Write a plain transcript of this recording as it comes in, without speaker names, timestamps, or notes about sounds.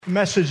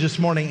Message this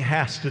morning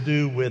has to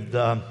do with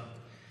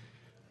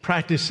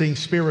practicing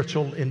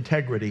spiritual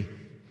integrity.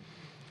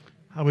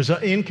 I was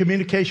in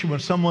communication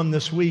with someone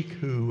this week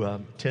who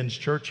attends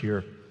church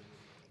here,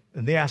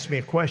 and they asked me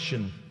a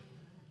question.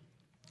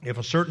 If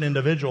a certain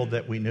individual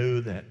that we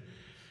knew that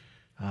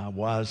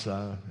was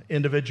an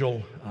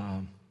individual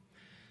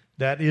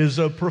that is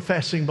a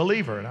professing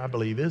believer, and I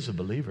believe is a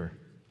believer,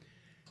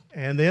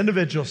 and the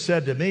individual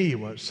said to me,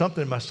 well,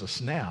 something must have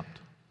snapped.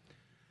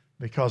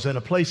 Because in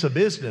a place of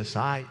business,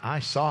 I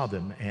saw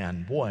them,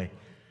 and boy,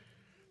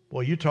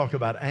 you talk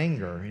about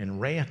anger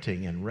and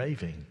ranting and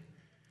raving.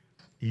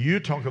 You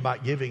talk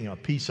about giving a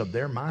piece of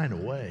their mind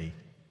away.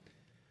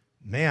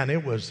 Man,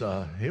 it was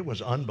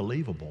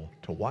unbelievable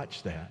to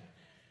watch that.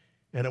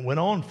 And it went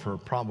on for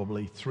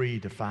probably 3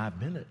 to 5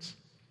 minutes.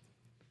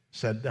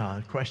 Said,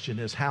 the question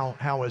is,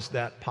 how is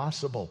that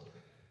possible?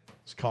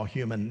 It's called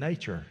human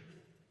nature.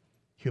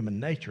 Human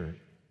nature.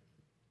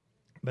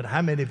 But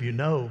how many of you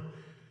know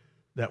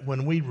that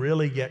when we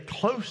really get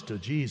close to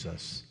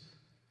Jesus,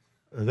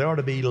 there ought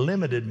to be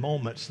limited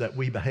moments that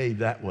we behave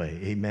that way,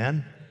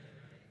 amen?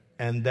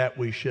 And that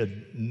we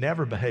should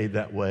never behave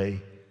that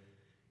way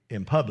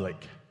in public.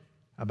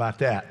 How about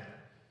that?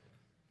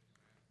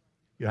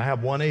 You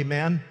have one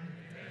amen?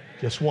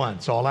 Just one.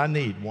 That's all I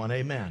need, one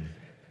amen.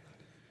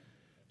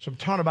 So I'm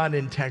talking about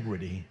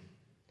integrity.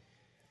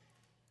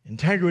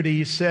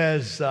 Integrity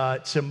says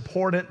it's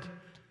important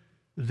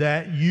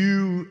that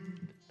you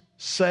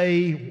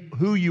say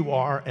who you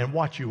are and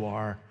what you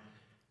are,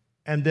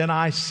 and then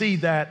I see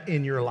that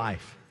in your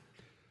life.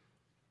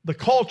 The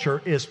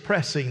culture is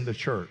pressing the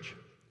church.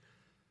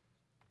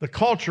 The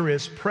culture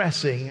is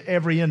pressing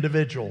every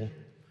individual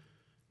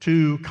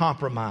to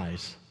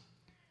compromise.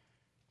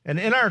 And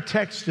in our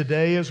text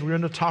today, as we're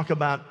going to talk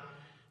about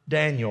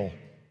Daniel,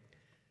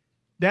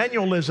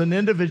 Daniel is an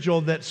individual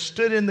that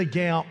stood in the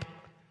gap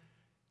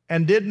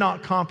and did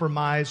not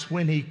compromise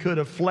when he could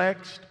have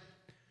flexed,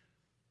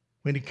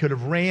 when he could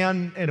have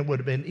ran, and it would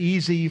have been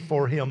easy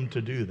for him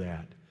to do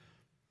that.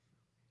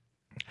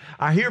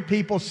 I hear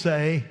people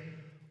say,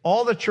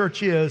 all the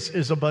church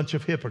is a bunch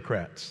of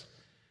hypocrites.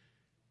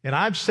 And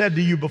I've said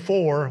to you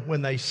before,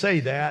 when they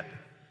say that,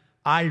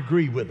 I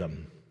agree with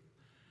them.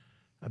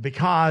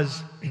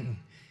 Because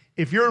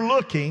if you're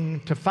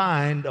looking to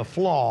find a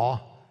flaw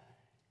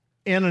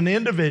in an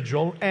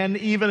individual, and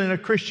even in a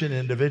Christian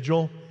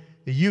individual,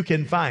 you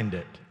can find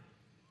it.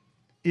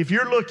 If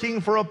you're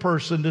looking for a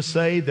person to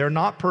say they're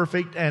not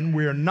perfect and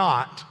we're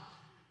not,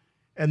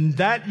 and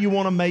that you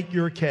want to make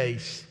your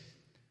case,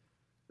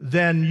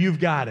 then you've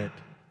got it.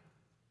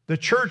 The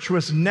church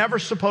was never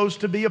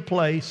supposed to be a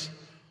place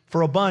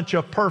for a bunch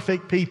of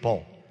perfect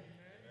people.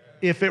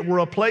 If it were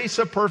a place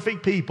of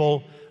perfect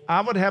people,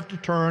 I would have to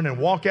turn and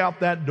walk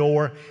out that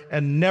door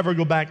and never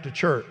go back to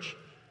church.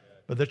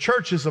 But the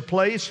church is a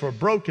place for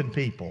broken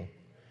people,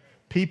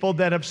 people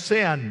that have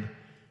sinned,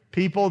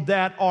 people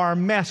that are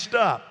messed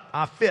up.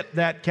 I fit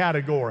that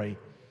category.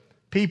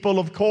 People,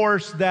 of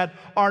course, that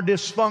are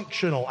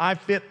dysfunctional. I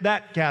fit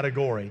that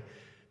category.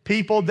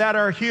 People that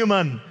are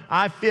human.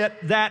 I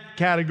fit that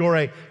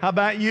category. How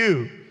about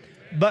you?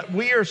 But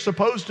we are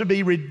supposed to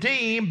be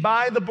redeemed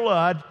by the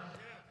blood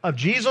of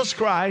Jesus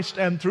Christ,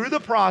 and through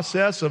the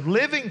process of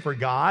living for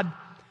God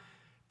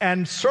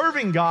and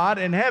serving God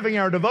and having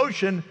our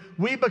devotion,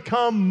 we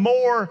become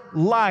more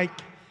like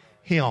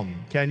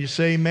Him. Can you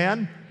say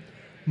amen?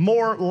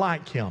 More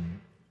like Him.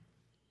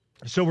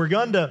 So we're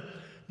going to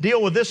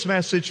deal with this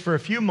message for a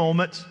few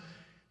moments,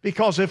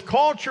 because if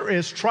culture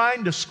is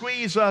trying to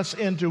squeeze us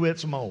into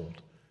its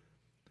mold,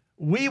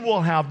 we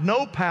will have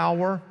no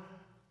power,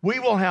 we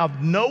will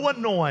have no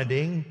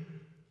anointing,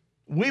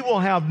 we will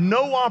have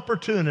no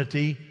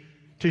opportunity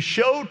to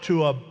show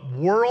to a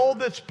world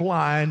that's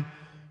blind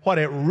what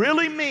it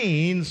really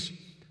means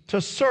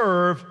to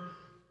serve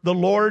the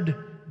Lord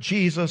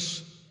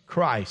Jesus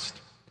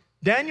Christ.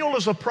 Daniel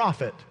is a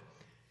prophet.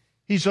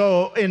 He's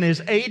in his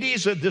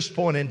 80s at this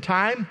point in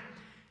time.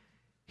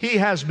 He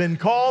has been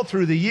called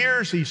through the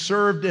years. He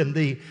served in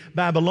the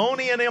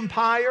Babylonian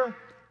Empire.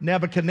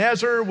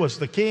 Nebuchadnezzar was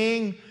the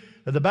king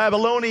of the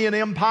Babylonian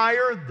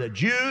Empire. The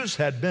Jews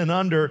had been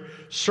under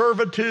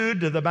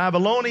servitude to the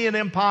Babylonian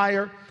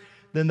Empire.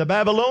 Then the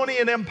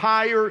Babylonian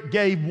Empire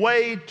gave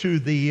way to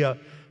the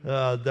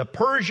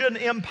Persian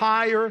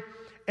Empire,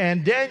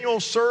 and Daniel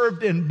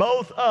served in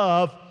both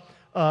of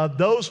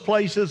those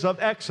places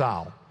of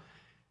exile.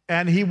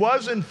 And he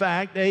was, in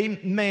fact, a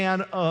man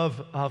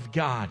of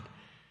God.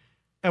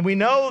 And we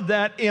know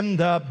that in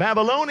the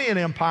Babylonian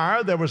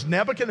Empire, there was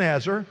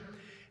Nebuchadnezzar,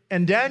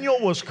 and Daniel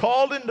was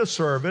called into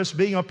service,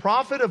 being a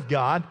prophet of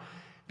God,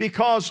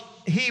 because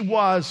he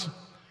was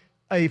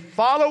a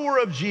follower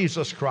of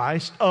Jesus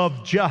Christ,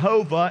 of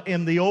Jehovah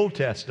in the Old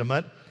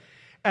Testament,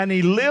 and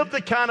he lived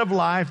the kind of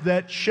life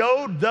that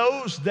showed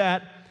those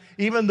that,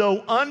 even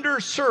though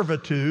under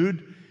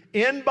servitude,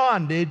 in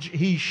bondage,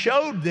 he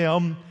showed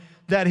them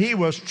that he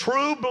was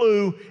true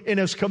blue in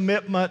his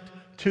commitment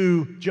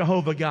to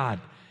Jehovah God.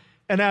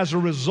 And as a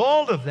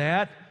result of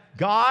that,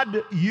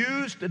 God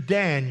used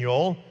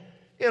Daniel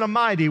in a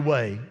mighty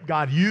way.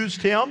 God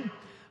used him.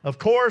 Of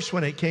course,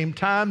 when it came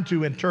time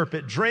to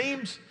interpret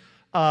dreams,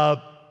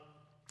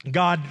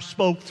 God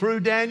spoke through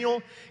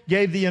Daniel,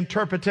 gave the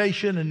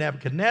interpretation to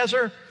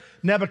Nebuchadnezzar.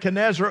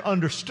 Nebuchadnezzar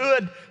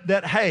understood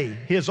that, hey,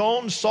 his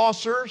own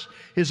sorcerers,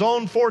 his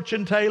own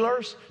fortune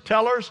tellers,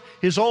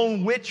 his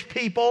own witch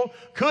people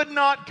could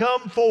not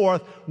come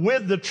forth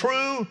with the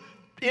true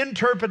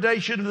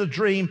interpretation of the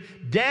dream.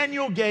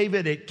 Daniel gave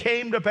it. It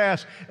came to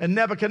pass. And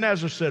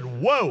Nebuchadnezzar said,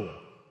 whoa,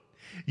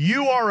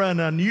 you are an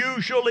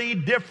unusually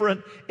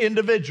different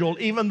individual,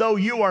 even though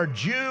you are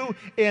Jew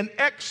in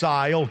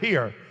exile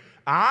here.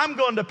 I'm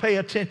going to pay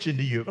attention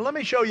to you. But let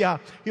me show you how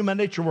human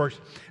nature works.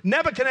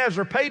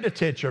 Nebuchadnezzar paid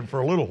attention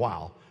for a little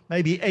while,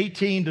 maybe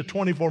 18 to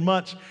 24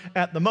 months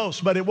at the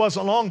most, but it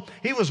wasn't long.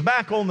 He was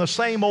back on the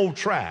same old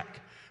track.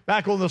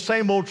 Back on the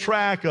same old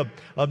track of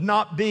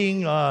not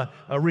being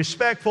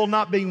respectful,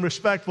 not being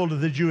respectful to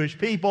the Jewish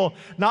people,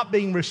 not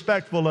being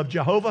respectful of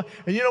Jehovah.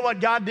 And you know what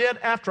God did?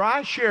 After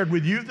I shared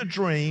with you the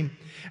dream,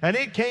 and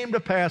it came to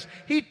pass,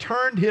 he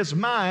turned his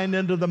mind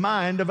into the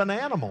mind of an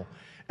animal.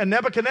 And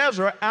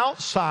Nebuchadnezzar,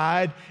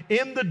 outside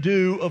in the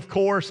dew, of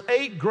course,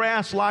 ate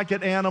grass like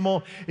an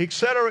animal,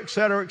 etc.,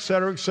 etc.,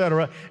 etc.,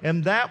 etc.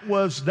 And that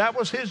was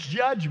his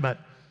judgment.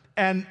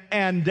 And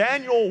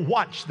Daniel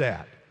watched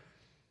that.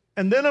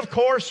 And then, of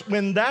course,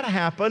 when that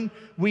happened,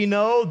 we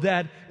know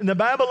that in the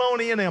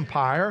Babylonian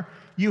Empire,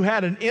 you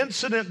had an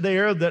incident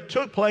there that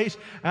took place.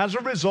 As a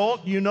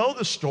result, you know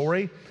the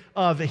story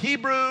of the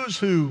Hebrews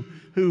who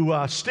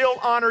still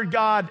honored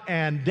God,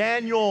 and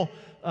Daniel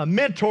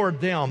mentored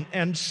them,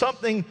 and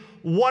something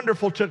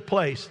wonderful took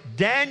place.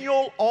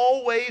 Daniel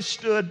always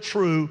stood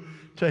true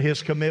to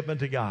his commitment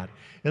to God.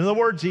 In other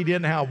words, he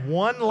didn't have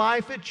one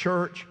life at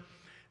church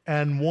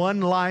and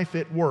one life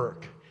at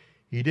work.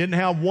 He didn't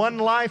have one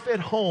life at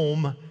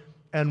home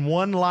and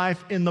one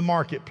life in the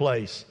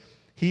marketplace.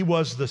 He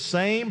was the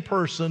same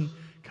person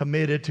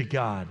committed to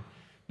God.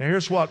 Now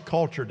here's what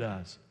culture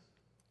does.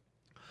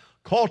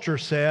 Culture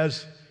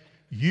says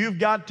you've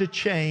got to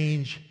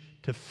change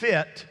to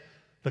fit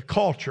the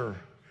culture,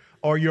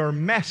 or your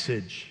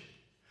message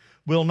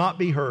will not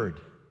be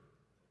heard.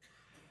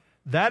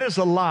 That is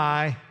a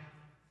lie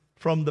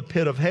from the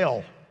pit of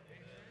hell.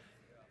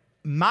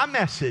 My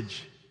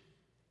message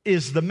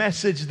is the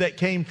message that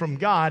came from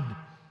God,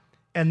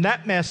 and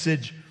that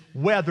message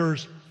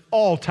weathers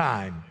all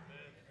time.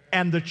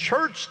 And the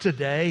church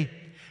today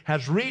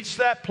has reached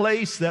that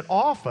place that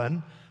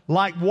often,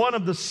 like one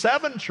of the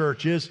 7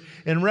 churches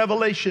in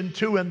Revelation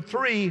 2 and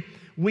 3,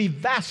 we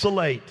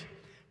vacillate.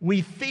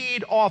 We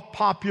feed off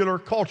popular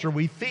culture.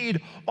 We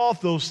feed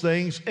off those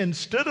things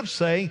instead of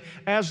saying,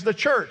 as the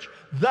church,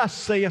 thus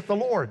saith the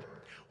Lord.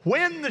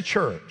 When the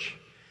church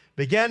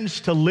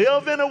begins to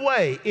live in a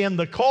way in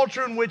the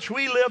culture in which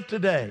we live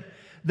today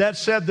that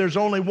said there's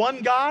only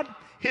one God,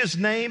 his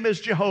name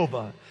is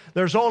Jehovah.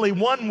 There's only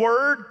one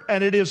word,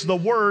 and it is the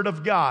Word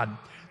of God.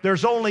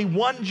 There's only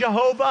one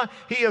Jehovah.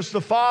 He is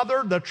the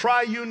Father, the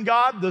triune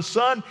God, the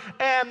Son,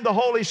 and the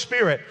Holy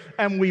Spirit.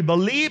 And we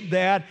believe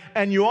that,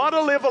 and you ought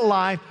to live a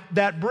life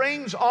that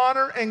brings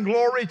honor and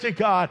glory to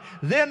God.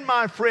 Then,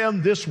 my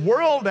friend, this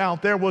world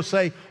out there will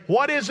say,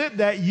 what is it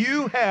that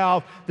you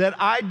have that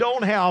I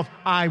don't have?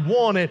 I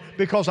want it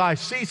because I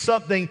see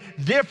something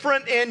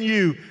different in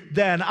you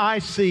than I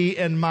see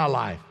in my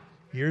life.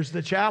 Here's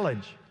the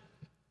challenge.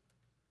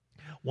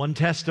 One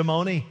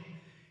testimony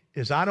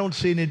is I don't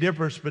see any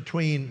difference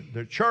between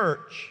the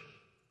church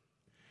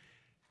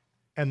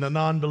and the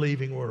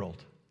non-believing world.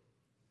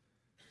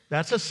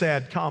 That's a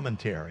sad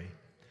commentary.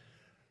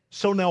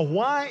 So now,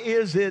 why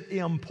is it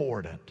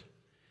important?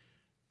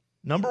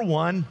 Number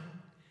one,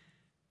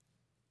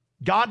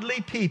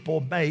 godly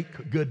people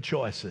make good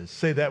choices.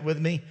 Say that with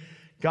me.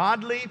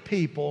 Godly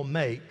people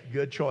make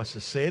good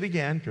choices. Say it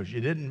again because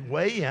you didn't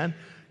weigh in.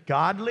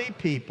 Godly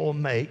people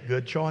make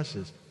good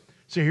choices.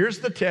 So here's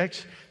the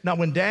text. Now,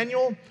 when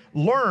Daniel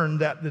learned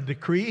that the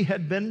decree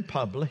had been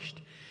published,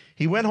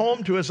 he went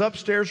home to his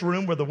upstairs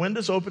room where the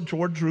windows opened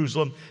toward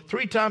Jerusalem.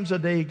 3 times a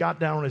day he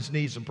got down on his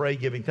knees and prayed,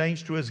 giving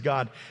thanks to his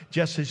God,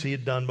 just as he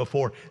had done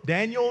before.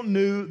 Daniel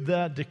knew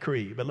the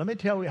decree, but let me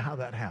tell you how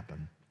that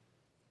happened.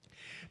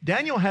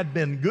 Daniel had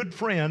been good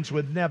friends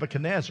with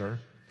Nebuchadnezzar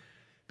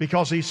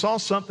because he saw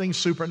something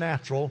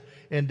supernatural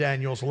in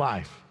Daniel's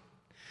life.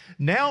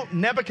 Now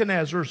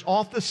Nebuchadnezzar's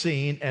off the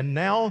scene, and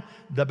now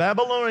the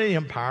Babylonian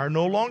Empire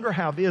no longer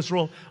have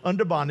Israel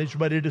under bondage,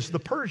 but it is the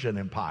Persian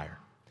Empire.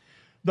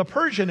 The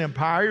Persian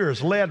Empire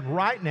is led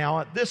right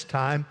now at this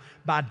time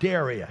by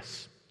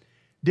Darius.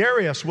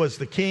 Darius was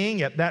the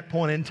king at that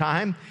point in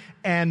time,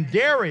 and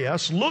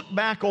Darius looked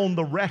back on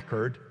the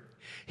record.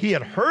 He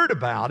had heard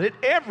about it.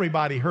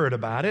 Everybody heard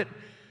about it.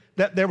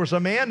 That there was a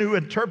man who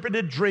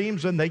interpreted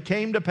dreams and they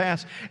came to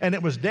pass, and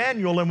it was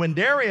Daniel. And when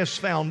Darius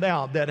found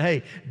out that,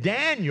 hey,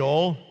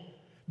 Daniel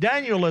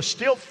is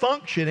still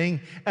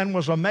functioning and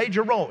was a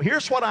major role.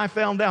 Here's what I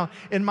found out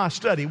in my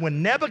study.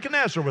 When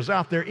Nebuchadnezzar was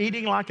out there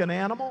eating like an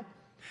animal,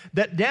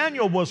 that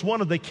Daniel was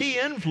one of the key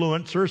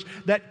influencers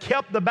that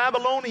kept the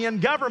Babylonian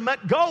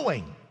government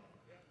going.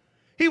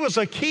 He was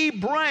a key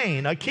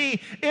brain, a key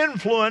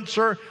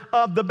influencer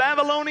of the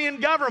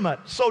Babylonian government.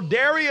 So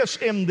Darius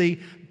in the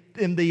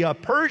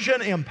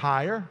Persian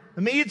Empire,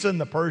 the Medes and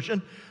the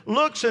Persian,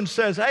 looks and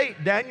says, hey,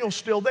 Daniel's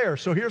still there.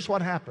 So here's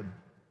what happened.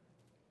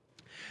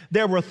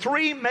 There were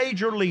 3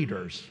 major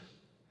leaders,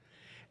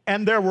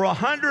 and there were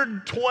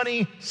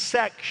 120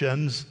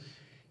 sections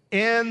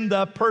in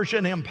the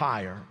Persian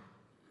Empire,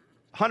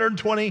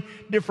 120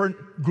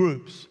 different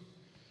groups.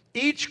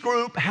 Each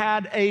group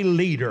had a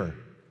leader.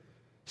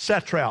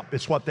 Satrap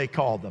is what they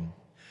called them.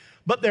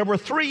 But there were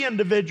 3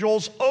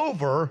 individuals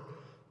over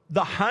the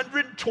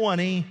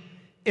 120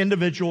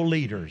 individual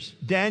leaders.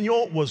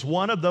 Daniel was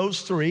one of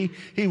those 3.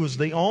 He was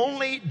the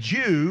only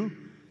Jew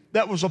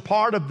that was a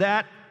part of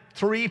that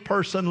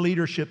 3-person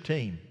leadership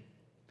team.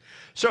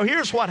 So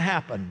here's what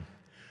happened.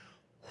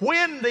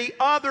 When the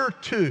other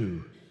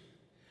 2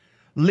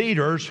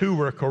 leaders who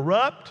were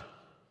corrupt,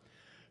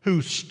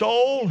 who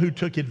stole, who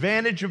took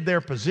advantage of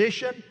their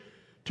position,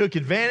 took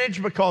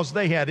advantage because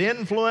they had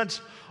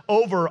influence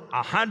over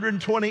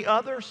 120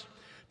 others,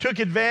 took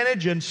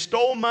advantage and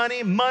stole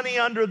money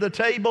under the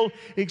table,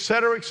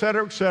 etc.,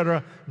 etc.,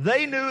 etc.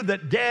 They knew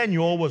that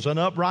Daniel was an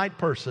upright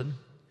person.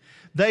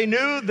 They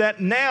knew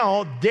that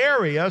now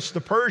Darius,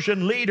 the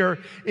Persian leader,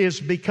 is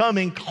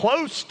becoming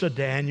close to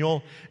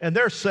Daniel, and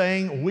they're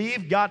saying,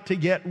 we've got to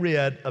get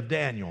rid of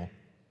Daniel.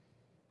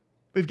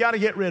 We've got to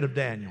get rid of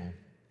Daniel.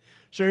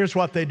 So here's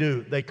what they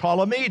do. They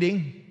call a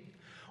meeting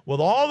with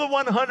all the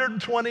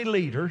 120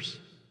 leaders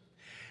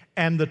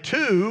and the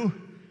 2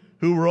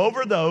 who were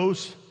over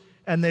those,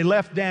 and they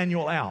left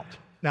Daniel out.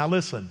 Now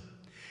listen,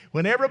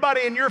 when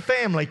everybody in your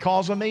family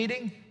calls a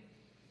meeting,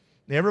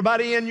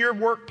 everybody in your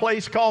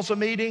workplace calls a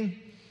meeting,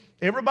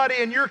 everybody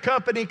in your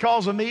company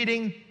calls a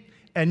meeting,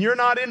 and you're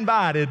not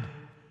invited,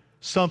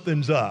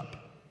 something's up.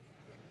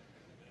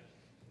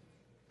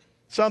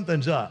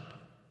 Something's up.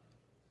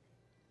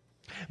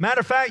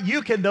 Matter of fact,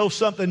 you can know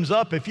something's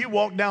up if you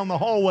walk down the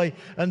hallway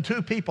and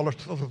 2 people are,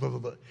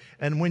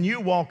 and when you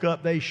walk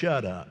up, they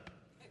shut up.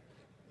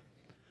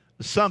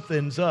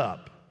 Something's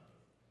up.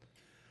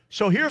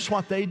 So here's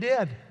what they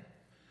did.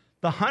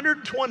 The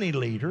 120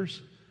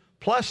 leaders,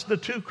 plus the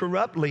 2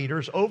 corrupt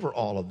leaders over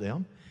all of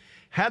them,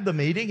 had the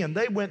meeting, and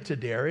they went to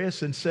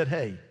Darius and said,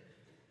 hey,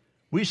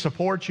 we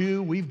support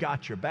you. We've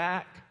got your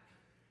back.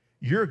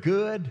 You're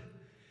good.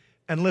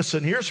 And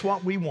listen, here's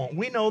what we want.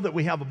 We know that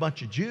we have a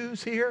bunch of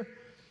Jews here.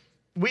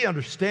 We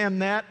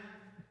understand that.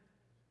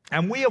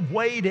 And we have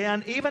weighed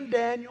in, even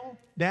Daniel.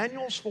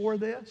 Daniel's for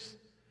this.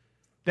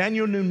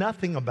 Daniel knew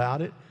nothing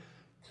about it.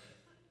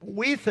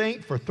 We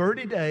think for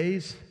 30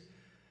 days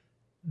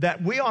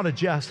that we ought to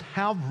just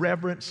have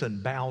reverence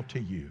and bow to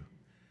you.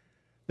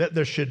 That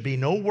there should be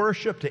no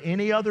worship to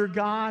any other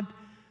God.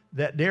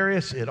 That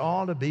Darius, it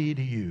ought to be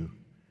to you.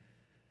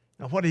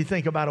 Now, what do you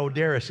think about old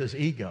Darius's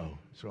ego?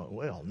 So,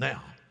 well,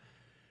 now,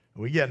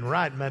 we're getting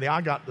right, buddy.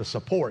 I got the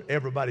support.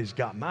 Everybody's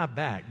got my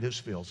back. This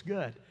feels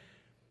good.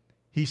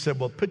 He said,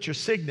 well, put your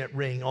signet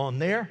ring on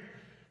there,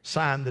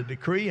 sign the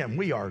decree, and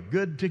we are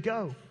good to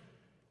go.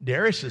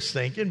 Darius is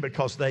thinking,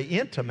 because they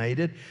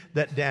intimated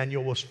that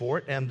Daniel was for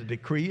it, and the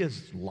decree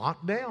is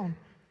locked down.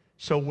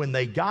 So when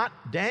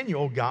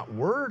Daniel got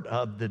word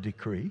of the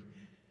decree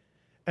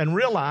and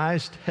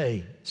realized,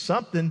 hey,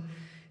 something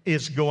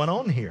is going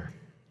on here.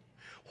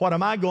 What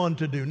am I going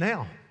to do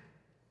now?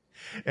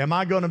 Am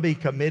I going to be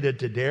committed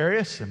to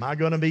Darius? Am I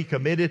going to be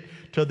committed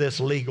to this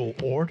legal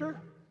order?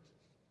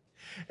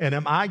 And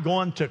am I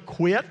going to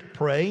quit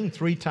praying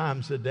 3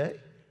 times a day?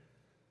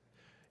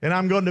 And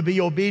I'm going to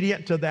be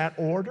obedient to that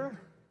order?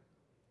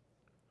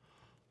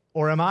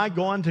 Or am I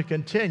going to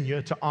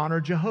continue to honor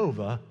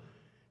Jehovah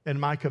in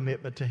my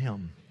commitment to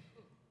Him?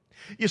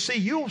 You see,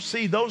 you'll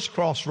see those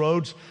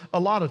crossroads a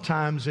lot of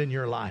times in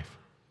your life.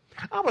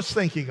 I was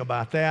thinking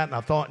about that, and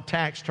I thought in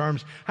tax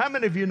terms, how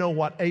many of you know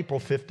what April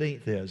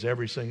 15th is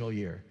every single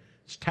year?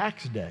 It's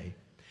tax day.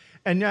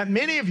 And yet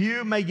many of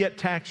you may get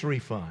tax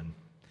refund.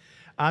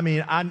 I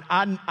mean,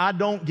 I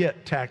don't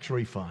get tax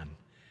refund.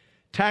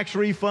 Tax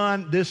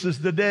refund, this is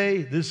the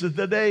day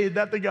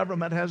that the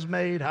government has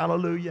made.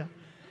 Hallelujah.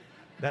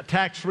 That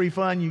tax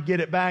refund, you get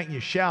it back and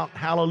you shout,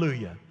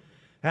 hallelujah.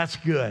 That's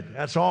good.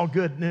 That's all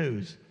good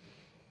news.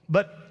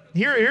 But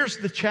here's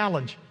the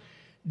challenge.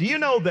 Do you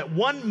know that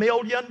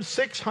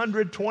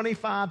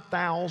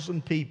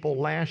 1,625,000 people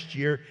last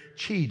year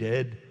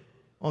cheated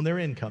on their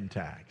income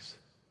tax?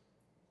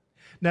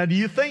 Now, do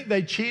you think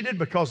they cheated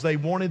because they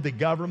wanted the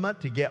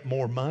government to get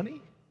more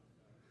money?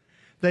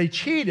 They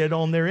cheated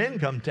on their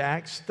income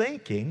tax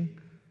thinking,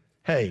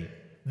 hey,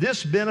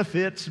 this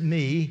benefits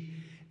me,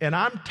 and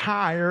I'm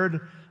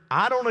tired.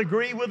 I don't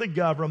agree with the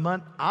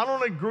government. I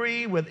don't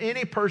agree with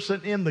any person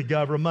in the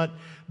government,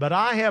 but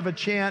I have a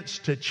chance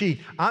to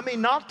cheat. I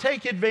mean, not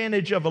take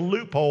advantage of a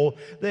loophole.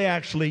 They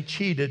actually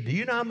cheated. Do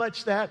you know how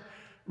much that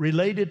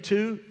related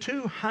to?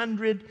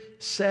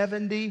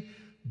 $270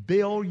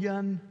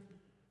 billion.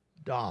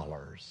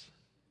 Now,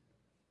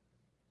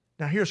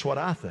 here's what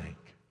I think.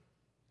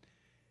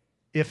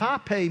 If I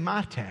pay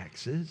my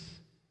taxes,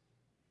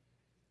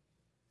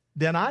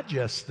 then I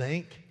just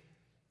think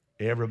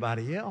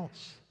Everybody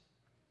else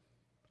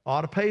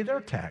ought to pay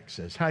their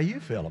taxes. How you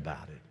feel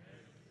about it?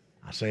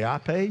 I say, I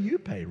pay, you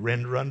pay.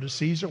 Render unto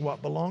Caesar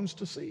what belongs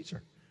to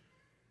Caesar.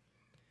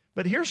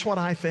 But here's what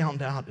I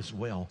found out as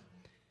well.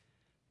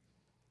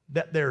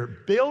 That there are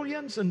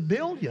billions and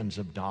billions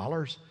of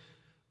dollars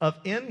of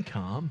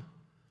income,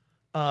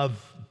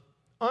 of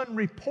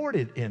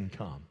unreported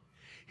income.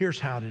 Here's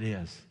how it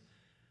is.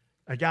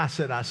 A guy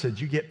said, I said,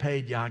 you get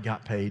paid? Yeah, I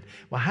got paid.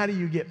 Well, how do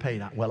you get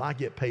paid? Well, I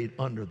get paid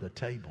under the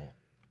table.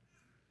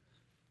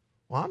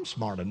 Well, I'm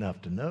smart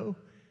enough to know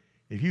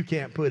if you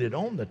can't put it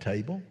on the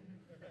table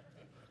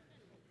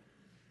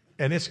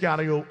and it's got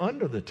to go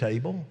under the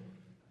table,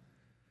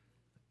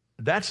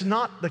 that's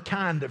not the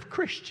kind of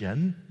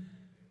Christian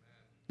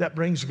that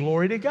brings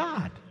glory to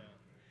God.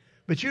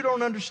 But you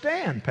don't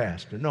understand,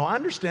 Pastor. No, I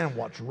understand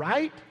what's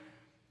right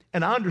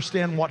and I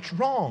understand what's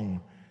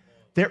wrong.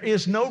 There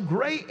is no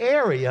gray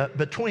area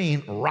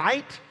between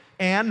right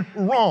and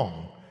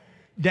wrong.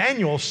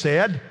 Daniel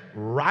said,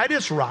 right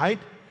is right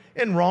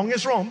and wrong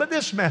is wrong. But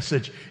this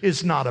message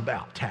is not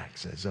about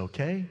taxes,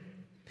 okay?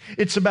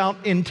 It's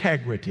about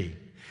integrity.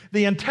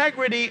 The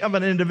integrity of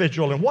an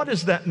individual. And what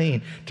does that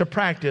mean to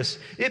practice?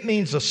 It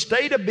means a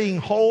state of being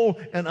whole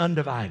and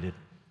undivided.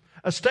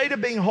 A state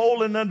of being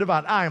whole and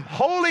undivided. I am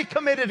wholly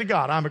committed to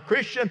God. I'm a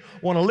Christian,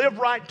 want to live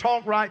right,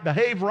 talk right,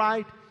 behave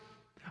right.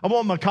 I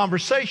want my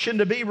conversation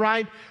to be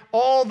right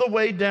all the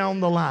way down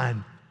the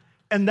line.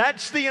 And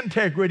that's the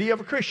integrity of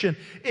a Christian.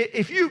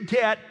 If you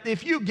get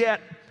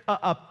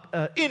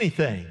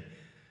anything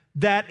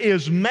that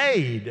is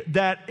made,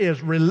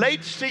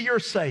 relates to your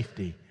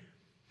safety.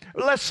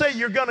 Let's say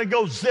you're going to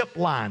go zip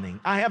lining.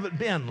 I haven't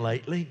been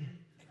lately.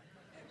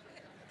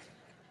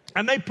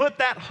 And they put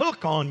that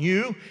hook on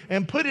you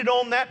and put it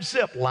on that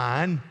zip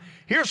line.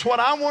 Here's what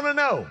I want to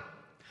know.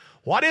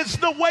 What is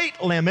the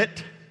weight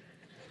limit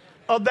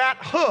of that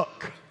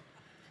hook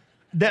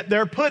that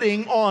they're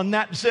putting on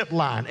that zip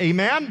line?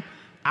 Amen?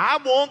 I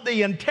want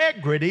the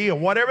integrity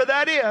of whatever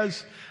that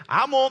is.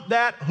 I want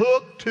that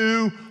hook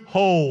to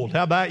hold.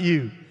 How about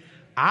you?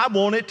 I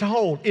want it to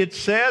hold. It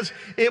says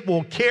it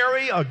will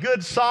carry a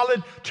good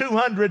solid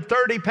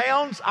 230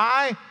 pounds.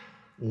 I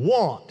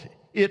want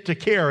it to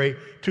carry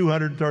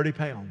 230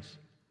 pounds.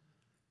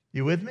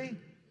 You with me?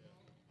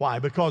 Why?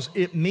 Because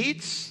it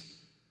meets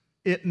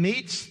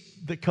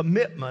the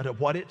commitment of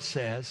what it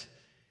says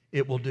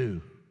it will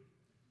do.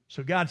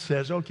 So God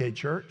says, okay,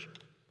 church,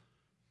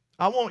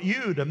 I want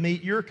you to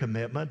meet your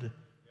commitment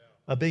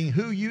of being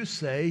who you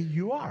say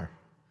you are.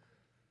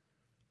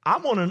 I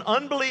want an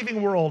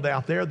unbelieving world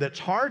out there that's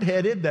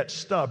hard-headed, that's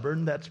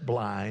stubborn, that's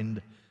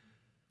blind.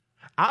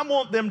 I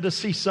want them to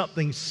see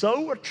something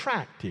so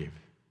attractive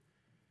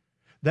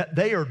that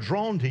they are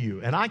drawn to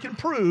you. And I can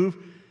prove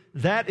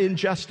that in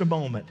just a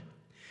moment.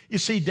 You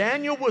see,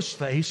 Daniel was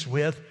faced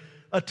with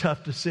a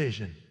tough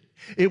decision.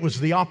 It was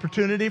the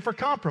opportunity for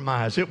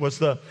compromise. It was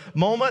the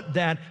moment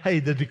that, hey,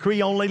 the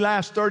decree only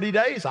lasts 30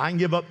 days. I can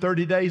give up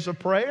 30 days of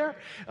prayer.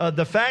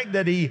 The fact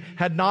that he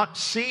had not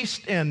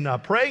ceased in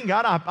praying.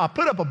 God, I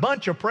put up a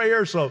bunch of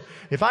prayers, so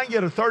if I can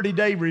get a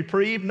 30-day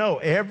reprieve. No,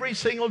 every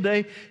single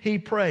day he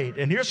prayed.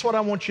 And here's what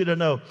I want you to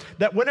know.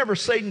 That whenever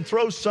Satan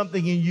throws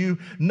something in you,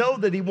 know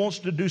that he wants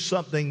to do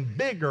something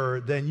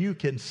bigger than you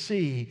can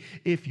see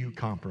if you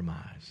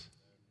compromise.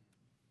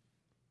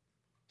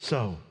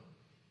 So,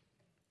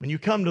 when you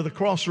come to the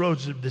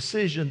crossroads of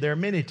decision, there are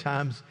many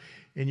times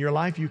in your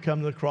life you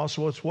come to the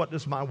crossroads. What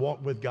does my walk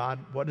with God,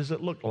 what does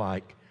it look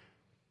like?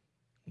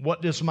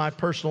 What does my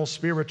personal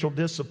spiritual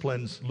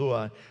disciplines,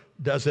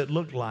 does it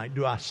look like?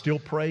 Do I still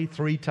pray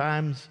 3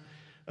 times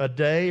a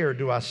day, or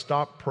do I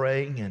stop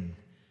praying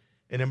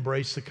and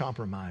embrace the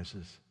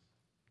compromises?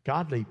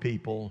 Godly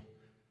people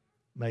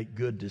make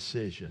good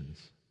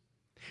decisions.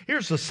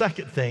 Here's the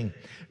second thing.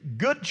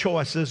 Good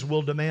choices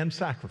will demand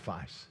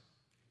sacrifice.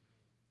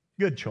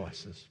 Good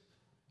choices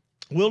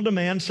will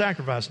demand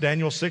sacrifice.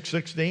 Daniel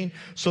 6:16.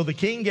 So the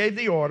king gave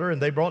the order,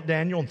 and they brought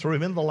Daniel and threw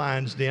him in the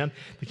lion's den.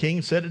 The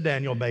king said to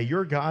Daniel, may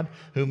your God,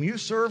 whom you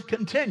serve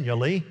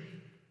continually,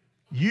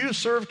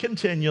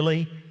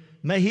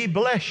 may he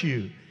bless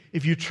you.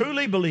 If you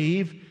truly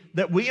believe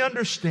that we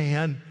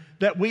understand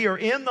that we are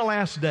in the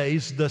last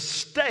days, the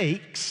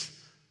stakes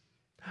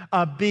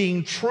of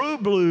being true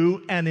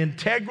blue and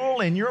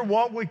integral in your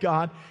walk with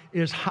God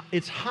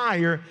it's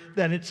higher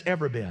than it's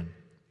ever been.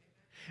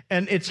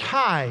 And it's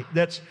high.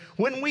 That's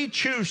when we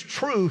choose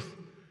truth,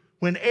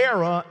 when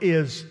error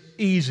is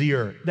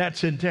easier.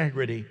 That's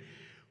integrity.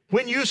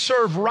 When you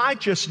serve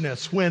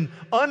righteousness, when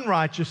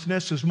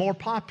unrighteousness is more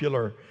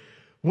popular.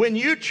 When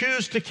you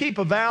choose to keep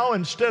a vow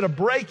instead of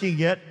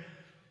breaking it,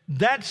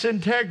 that's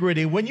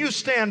integrity. When you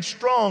stand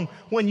strong,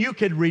 when you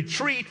can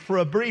retreat for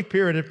a brief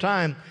period of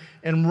time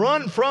and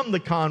run from the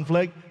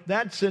conflict,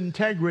 that's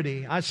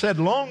integrity. I said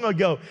long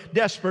ago,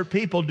 desperate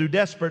people do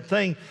desperate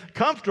things.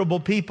 Comfortable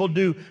people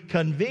do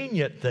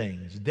convenient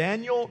things.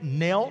 Daniel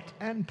knelt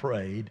and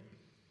prayed,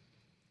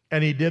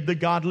 and he did the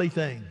godly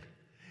thing.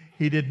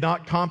 He did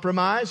not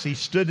compromise. He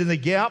stood in the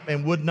gap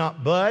and would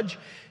not budge.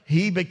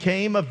 He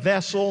became a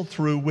vessel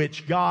through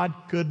which God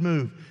could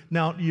move.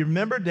 Now, you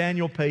remember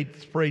Daniel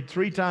prayed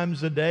 3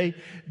 times a day.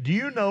 Do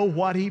you know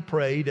what he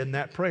prayed in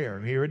that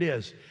prayer? Here it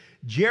is.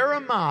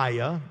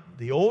 Jeremiah,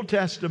 the Old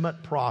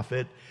Testament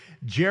prophet,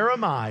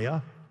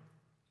 Jeremiah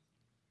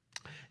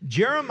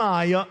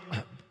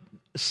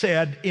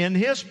said in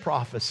his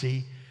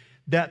prophecy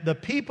that the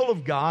people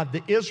of God,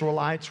 the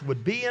Israelites,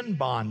 would be in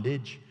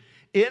bondage,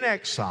 in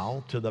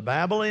exile to the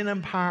Babylonian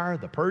Empire,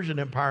 the Persian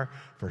Empire,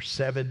 for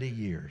 70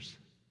 years.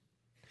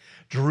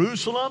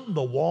 Jerusalem,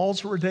 the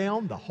walls were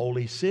down, the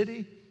holy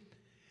city.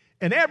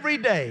 And every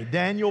day,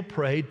 Daniel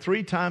prayed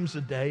 3 times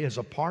a day as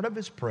a part of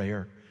his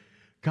prayer,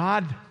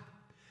 God,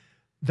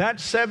 that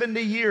 70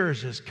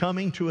 years is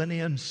coming to an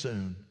end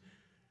soon.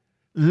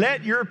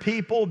 Let your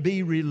people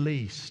be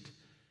released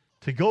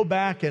to go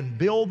back and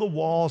build the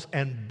walls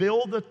and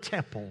build the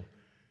temple,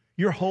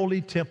 your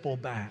holy temple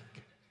back.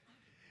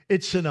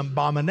 It's an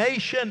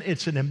abomination.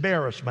 It's an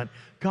embarrassment.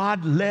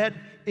 God, let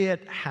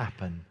it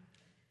happen.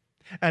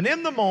 And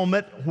in the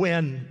moment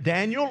when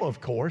Daniel,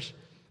 of course,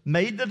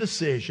 made the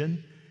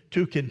decision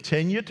to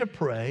continue to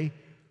pray,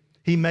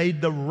 he made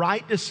the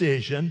right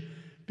decision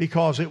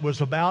because it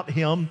was about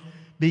him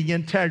being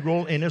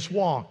integral in his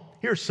walk.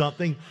 Here's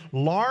something.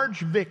 Large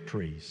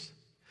victories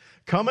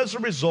come as a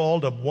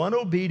result of one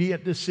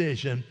obedient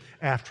decision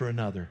after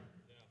another.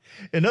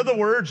 In other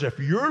words, if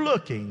you're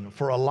looking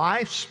for a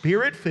life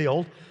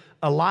Spirit-filled,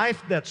 a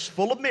life that's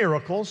full of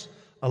miracles,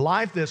 a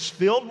life that's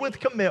filled with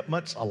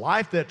commitments, a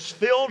life that's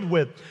filled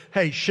with,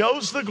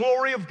 shows the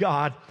glory of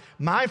God,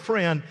 my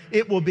friend,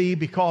 it will be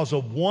because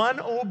of one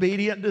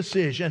obedient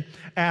decision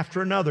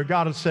after another.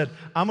 God has said,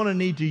 I'm going to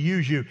need to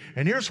use you.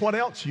 And here's what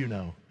else you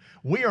know.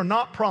 We are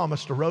not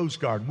promised a rose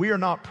garden. We are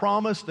not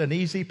promised an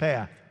easy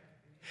path.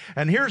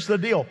 And here's the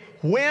deal.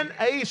 When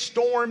a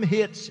storm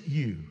hits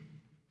you,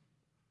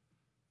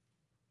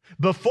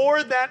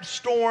 before that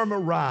storm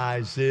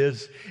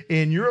arises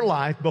in your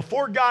life,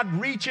 before God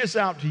reaches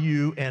out to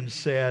you and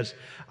says,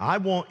 I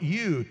want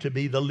you to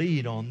be the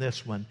lead on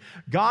this one,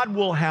 God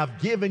will have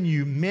given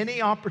you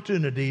many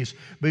opportunities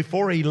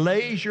before He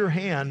lays your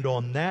hand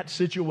on that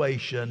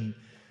situation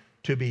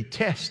to be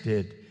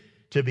tested,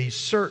 to be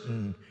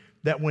certain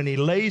that when He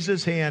lays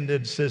His hand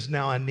and says,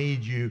 now I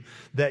need you,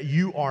 that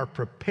you are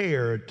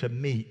prepared to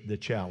meet the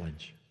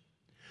challenge.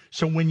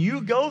 So when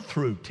you go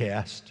through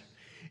test,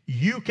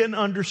 you can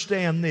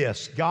understand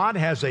this. God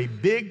has a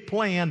big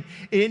plan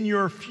in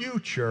your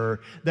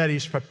future that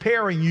He's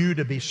preparing you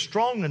to be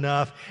strong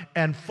enough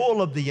and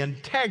full of the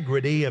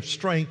integrity of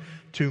strength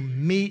to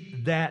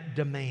meet that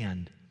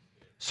demand.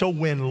 So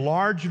when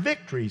large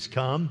victories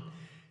come,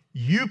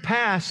 you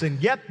pass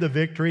and get the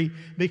victory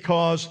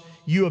because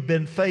you have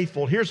been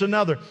faithful. Here's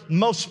another.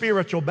 Most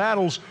spiritual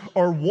battles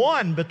are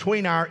won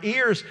between our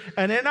ears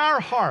and in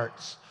our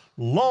hearts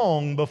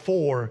long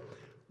before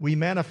we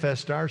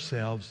manifest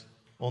ourselves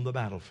on the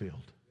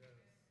battlefield.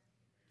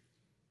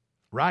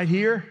 Right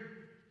here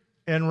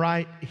and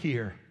right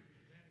here.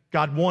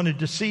 God wanted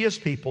to see His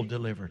people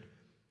delivered.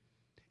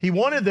 He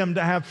wanted them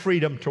to have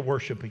freedom to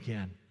worship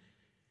again.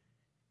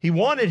 He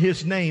wanted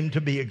His name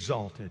to be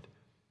exalted.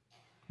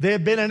 They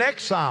had been in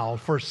exile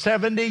for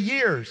 70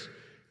 years.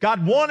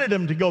 God wanted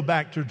them to go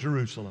back to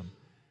Jerusalem.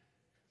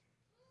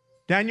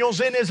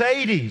 Daniel's in his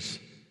 80s.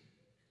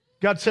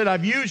 God said,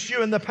 I've used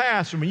you in the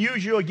past, I'm going to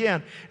use you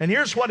again. And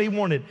here's what He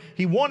wanted.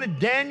 He wanted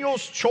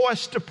Daniel's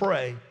choice to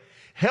pray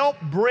help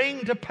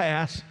bring to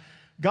pass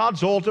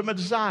God's ultimate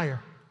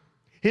desire.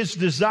 His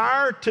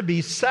desire to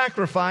be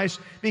sacrificed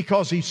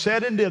because he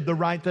said and did the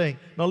right thing.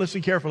 Now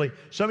listen carefully.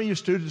 Some of you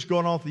students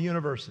going off the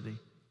university,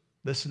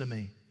 listen to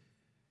me.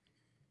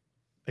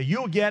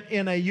 You'll get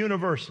in a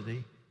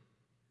university,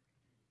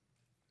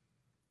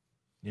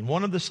 in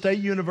one of the state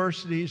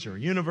universities or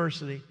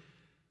university,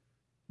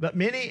 but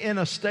many in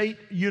a state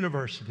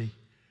university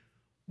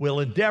will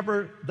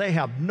endeavor, they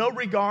have no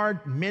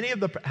regard, many of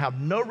them have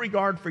no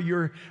regard for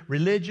your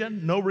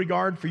religion, no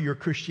regard for your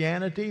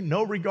Christianity,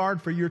 no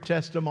regard for your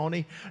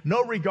testimony,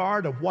 no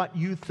regard of what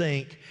you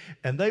think,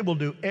 and they will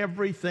do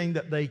everything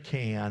that they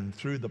can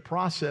through the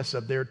process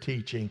of their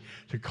teaching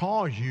to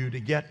cause you to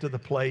get to the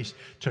place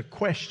to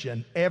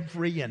question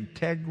every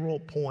integral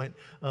point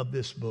of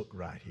this book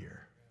right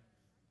here.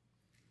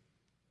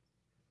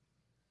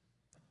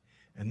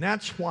 And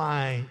that's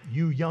why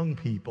you young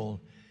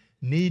people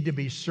need to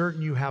be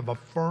certain you have a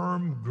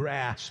firm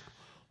grasp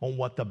on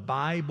what the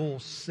Bible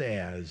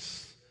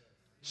says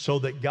so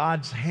that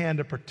God's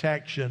hand of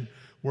protection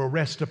will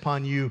rest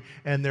upon you.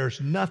 And there's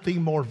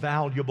nothing more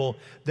valuable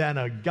than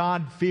a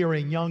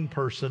God-fearing young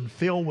person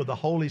filled with the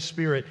Holy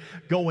Spirit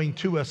going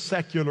to a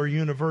secular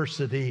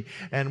university,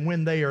 and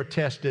when they are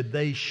tested,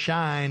 they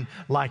shine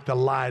like the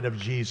light of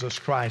Jesus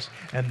Christ.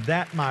 And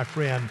that, my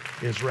friend,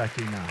 is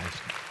recognized.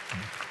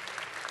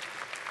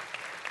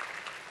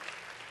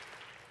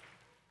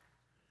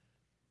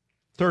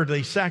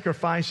 Thirdly,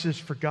 sacrifices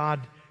for God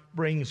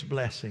brings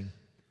blessing.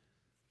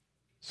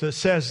 So it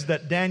says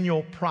that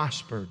Daniel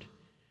prospered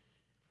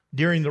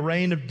during the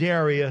reign of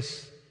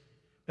Darius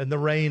and the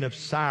reign of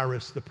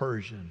Cyrus the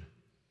Persian.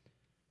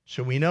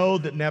 So we know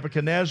that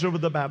Nebuchadnezzar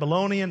was the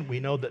Babylonian. We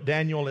know that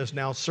Daniel is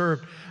now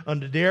served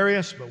under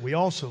Darius, but we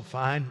also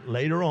find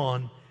later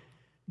on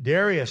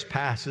Darius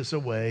passes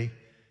away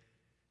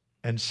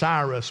and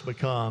Cyrus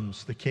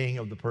becomes the king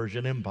of the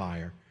Persian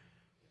Empire.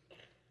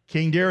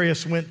 King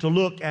Darius went to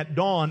look at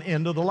dawn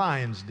into the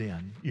lion's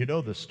den. You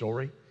know the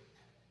story.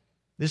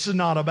 This is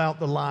not about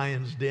the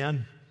lion's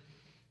den.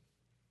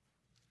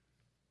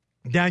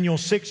 Daniel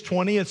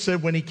 6:20, it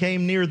said, when he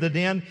came near the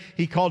den,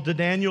 he called to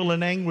Daniel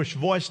in anguished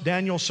voice,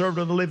 Daniel, servant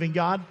of the living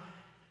God,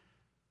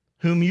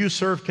 whom you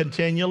serve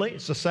continually.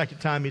 It's the second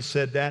time he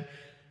said that.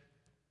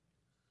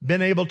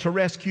 Been able to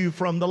rescue you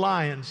from the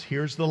lions.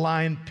 Here's the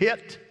lion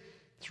pit.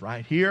 It's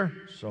right here.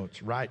 So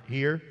it's right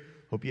here.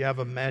 Hope you have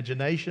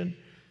imagination.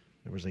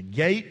 There was a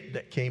gate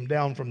that came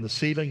down from the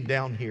ceiling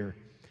down here.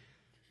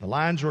 The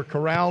lions were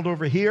corralled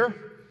over here.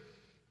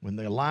 When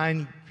the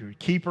lion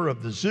keeper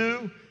of the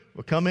zoo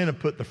would come in and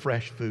put the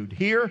fresh food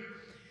here,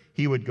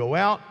 he would go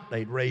out,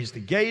 they'd raise the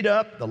gate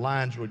up, the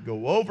lions would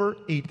go over,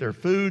 eat their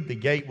food, the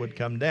gate would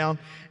come down,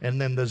 and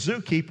then the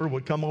zookeeper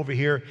would come over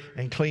here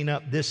and clean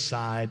up this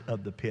side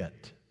of the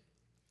pit.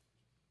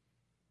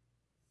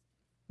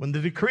 When the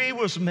decree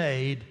was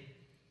made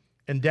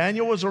and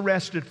Daniel was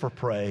arrested for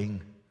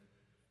praying,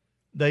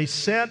 they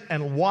sent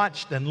and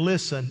watched and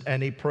listened,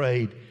 and he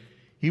prayed.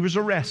 He was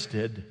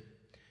arrested.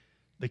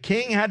 The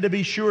king had to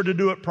be sure to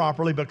do it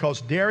properly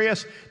because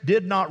Darius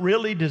did not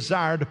really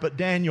desire to put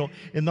Daniel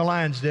in the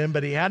lion's den,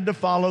 but he had to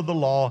follow the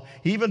law.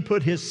 He even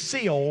put his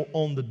seal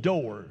on the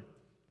door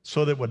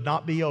so that it would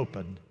not be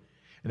opened.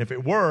 And if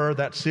it were,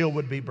 that seal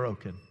would be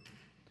broken.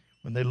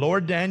 When they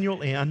lured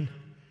Daniel in,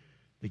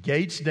 the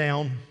gates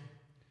down,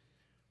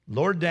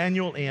 lured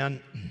Daniel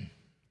in,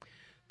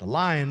 the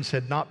lions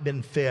had not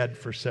been fed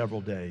for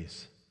several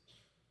days.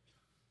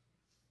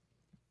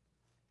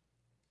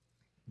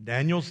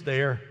 Daniel's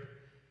there.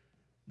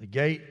 The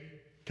gate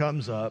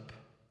comes up.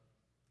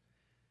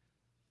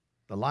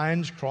 The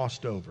lions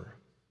crossed over.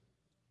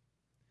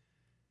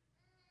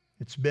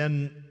 It's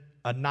been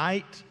a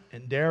night,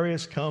 and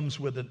Darius comes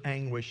with an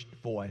anguished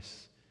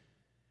voice.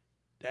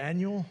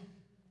 Daniel,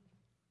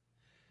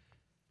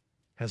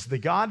 has the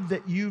God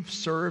that you've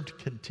served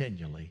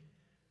continually,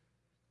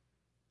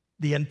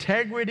 the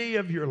integrity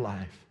of your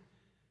life,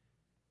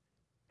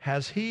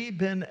 has he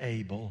been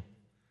able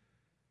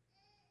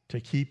to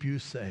keep you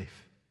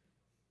safe?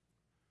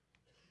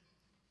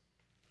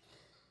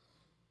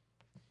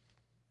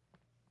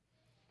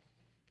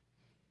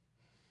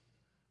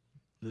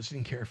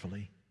 Listen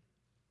carefully.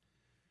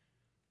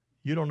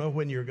 You don't know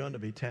when you're going to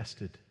be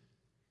tested.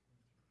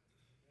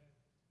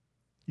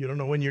 You don't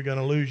know when you're going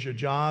to lose your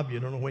job. You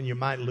don't know when you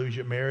might lose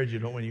your marriage. You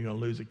don't know when you're going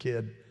to lose a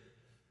kid.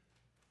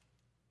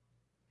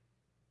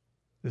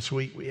 This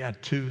week we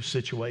had 2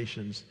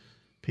 situations,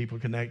 people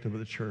connected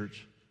with the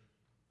church,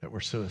 that were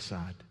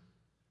suicide.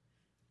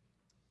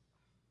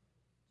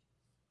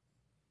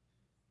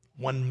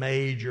 One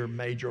major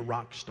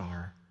rock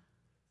star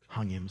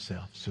hung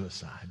himself,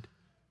 suicide,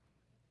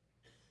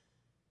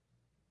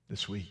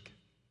 this week.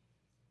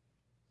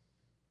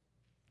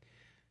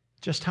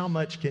 Just how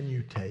much can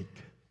you take?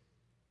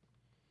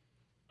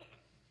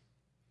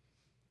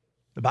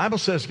 The Bible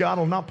says God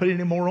will not put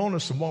any more on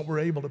us than what we're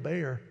able to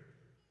bear.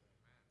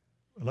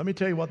 Let me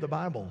tell you what the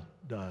Bible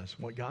does,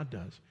 what God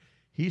does.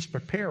 He's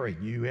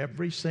preparing you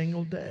every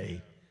single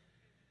day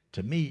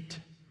to meet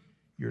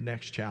your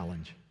next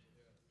challenge.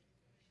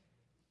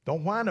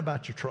 Don't whine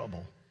about your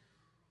trouble.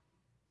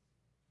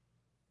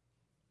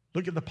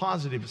 Look at the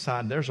positive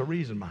side. There's a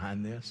reason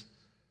behind this.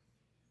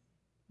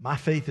 My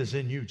faith is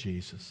in you,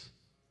 Jesus.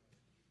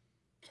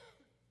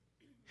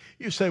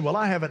 You say, well,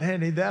 I haven't had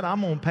any of that.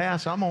 I'm on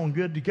pass. I'm on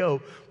good to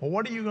go. Well,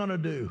 what are you going to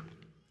do?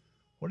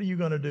 What are you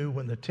going to do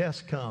when the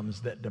test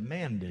comes that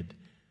demanded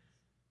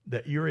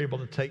that you're able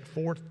to take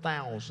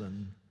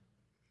 4,000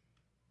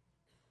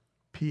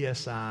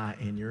 PSI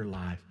in your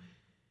life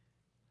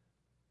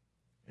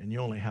and you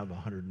only have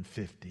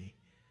 150?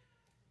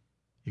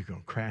 You're going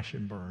to crash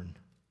and burn.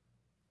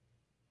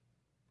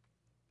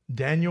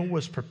 Daniel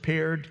was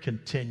prepared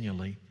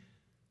continually.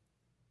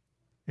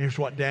 Here's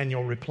what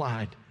Daniel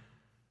replied.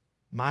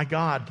 My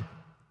God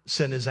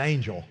sent his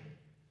angel.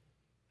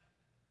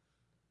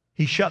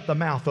 He shut the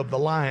mouth of the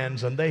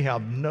lions, and they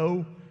have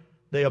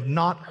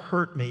not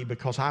hurt me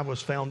because I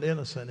was found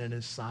innocent in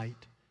his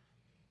sight.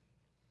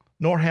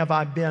 Nor have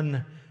I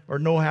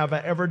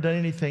ever done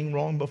anything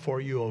wrong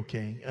before you, O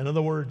king. In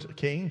other words,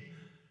 king,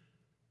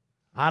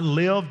 I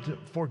lived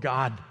for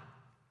God.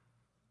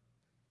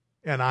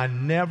 And I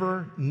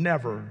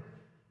never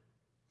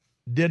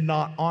did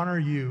not honor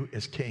you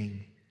as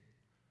king.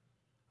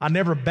 I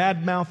never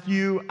badmouthed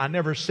you. I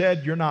never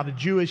said you're not a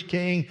Jewish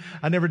king.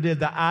 I never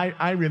did that.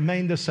 I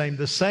remained the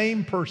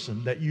same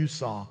person that you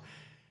saw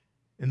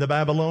in the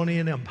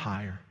Babylonian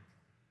Empire.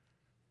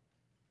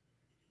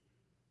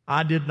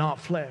 I did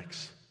not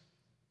flex.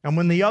 And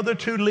when the other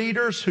 2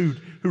 leaders who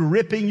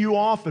ripping you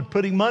off and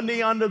putting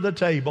money under the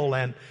table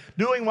and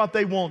doing what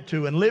they want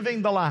to and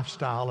living the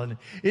lifestyle and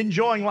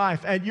enjoying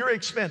life at your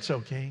expense, O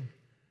king,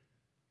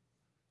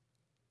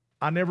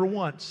 I never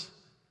once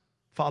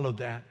followed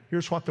that.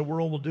 Here's what the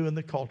world will do in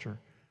the culture.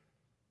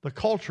 The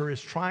culture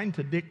is trying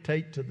to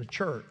dictate to the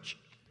church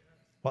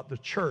what the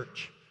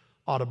church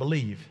ought to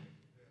believe.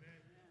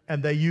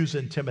 And they use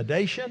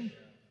intimidation.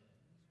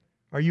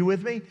 Are you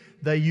with me?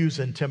 They use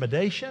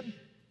intimidation.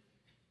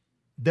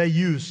 They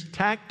use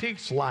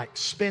tactics like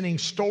spinning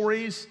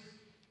stories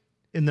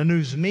in the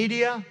news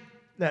media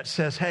that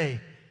says,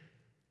 hey,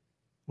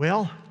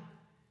 well,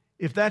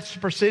 if that's the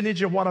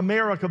percentage of what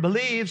America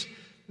believes,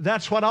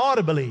 that's what I ought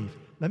to believe.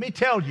 Let me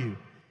tell you,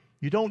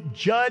 you don't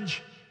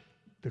judge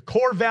the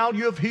core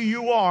value of who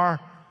you are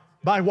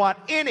by what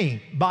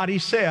anybody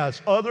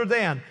says other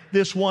than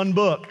this one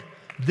book.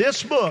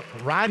 This book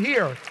right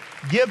here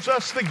gives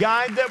us the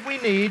guide that we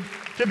need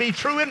to be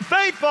true and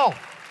faithful.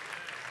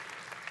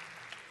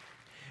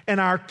 And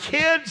our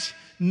kids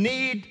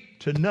need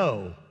to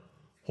know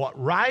what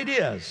right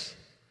is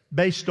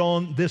based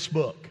on this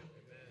book.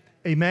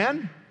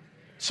 Amen?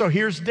 So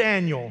here's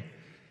Daniel.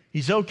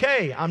 He's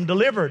okay. I'm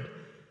delivered.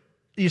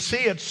 You see,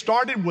 it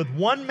started with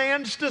one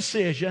man's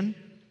decision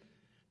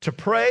to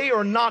pray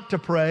or not to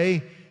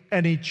pray,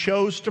 and he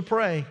chose to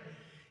pray.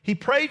 He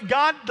prayed,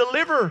 God,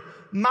 deliver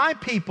my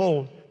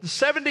people. The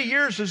 70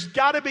 years has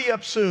got to be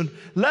up soon.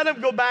 Let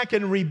them go back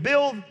and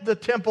rebuild the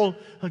temple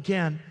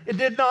again. It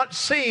did not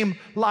seem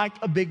like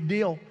a big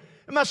deal.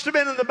 It must have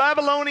been in the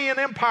Babylonian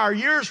Empire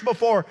years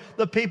before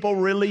the people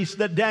released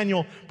that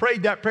Daniel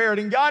prayed that prayer.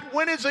 And God,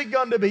 when is it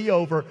going to be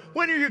over?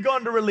 When are you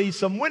going to release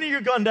them? When are you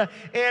going to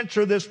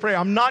answer this prayer?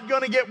 I'm not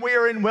going to get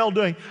weary in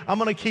well-doing. I'm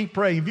going to keep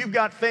praying. If you've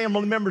got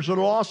family members that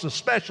are lost,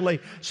 especially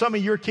some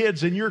of your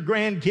kids and your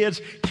grandkids,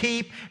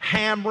 keep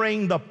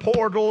hammering the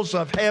portals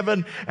of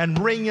heaven and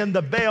ringing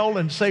the bell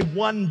and say,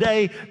 one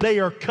day they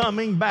are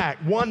coming back.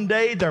 One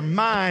day their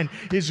mind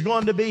is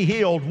going to be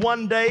healed.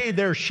 One day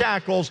their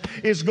shackles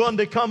is going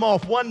to come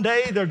off. One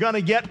day they're going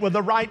to get with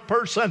the right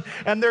person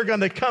and they're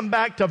going to come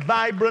back to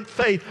vibrant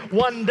faith.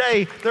 One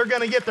day they're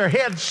going to get their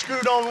heads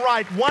screwed on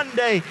right. One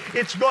day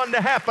it's going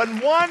to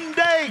happen. One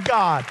day,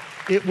 God,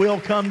 it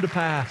will come to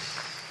pass.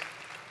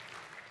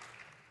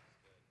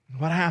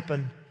 What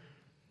happened?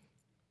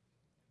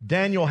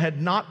 Daniel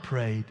had not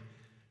prayed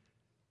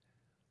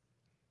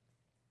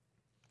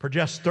for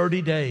just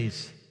 30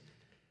 days.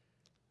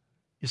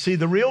 You see,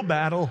 the real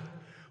battle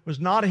was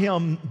not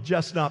him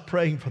just not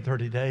praying for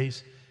 30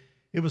 days.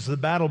 It was the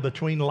battle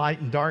between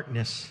light and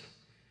darkness.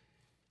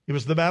 It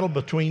was the battle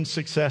between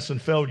success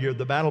and failure,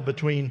 the battle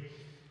between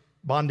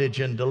bondage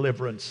and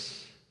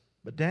deliverance.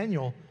 But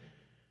Daniel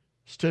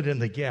stood in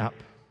the gap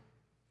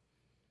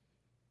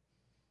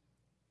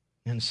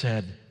and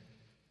said,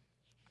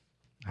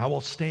 I will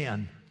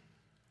stand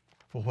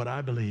for what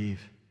I believe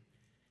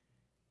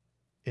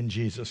in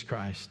Jesus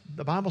Christ.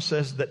 The Bible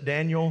says that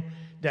Daniel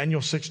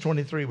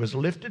 6:23, was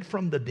lifted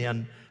from the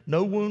den.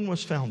 No wound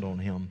was found on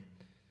him.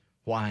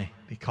 Why?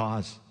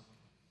 Because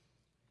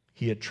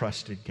he had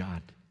trusted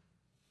God.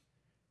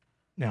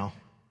 Now,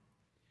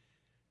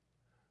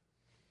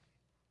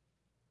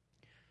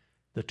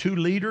 the two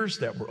leaders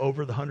that were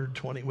over the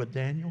 120 with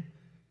Daniel,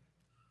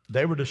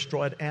 they were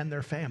destroyed, and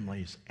their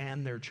families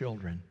and their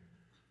children.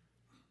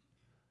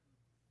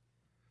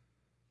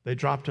 They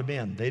dropped them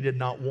in. They did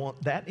not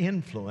want that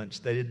influence.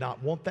 They did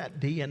not want that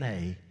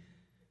DNA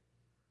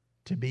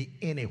to be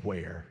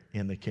anywhere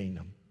in the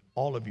kingdom.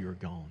 All of you are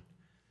gone.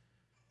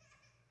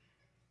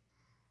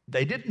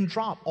 They didn't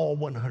drop all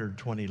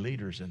 120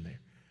 leaders in there,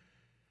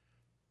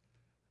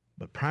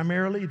 but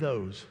primarily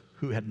those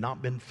who had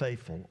not been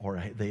faithful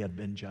or they had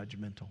been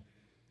judgmental.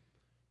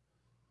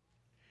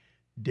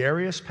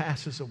 Darius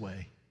passes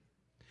away,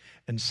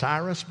 and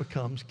Cyrus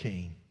becomes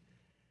king.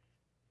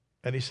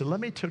 And he said,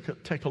 let me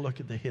take a look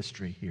at the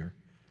history here.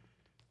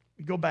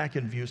 We go back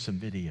and view some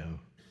video.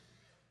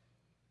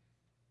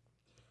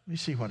 Let me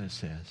see what it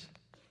says.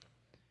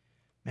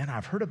 Man,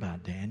 I've heard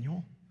about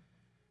Daniel.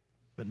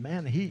 But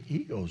man,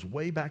 he goes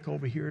way back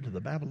over here to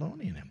the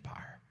Babylonian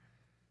Empire.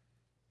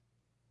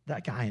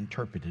 That guy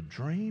interpreted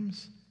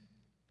dreams.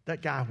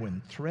 That guy,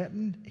 when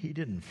threatened, he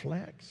didn't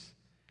flex.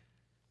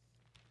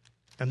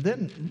 And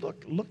then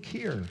look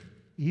here,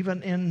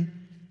 even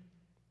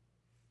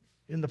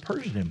in the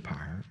Persian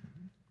Empire,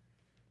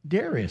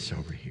 Darius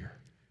over here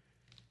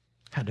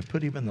had to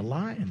put him in the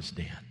lion's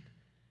den.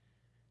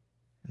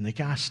 And the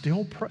guy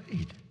still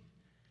prayed.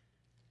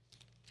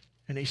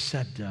 And he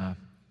said,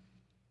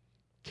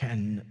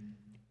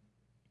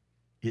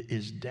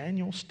 is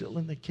Daniel still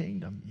in the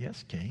kingdom?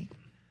 Yes, king.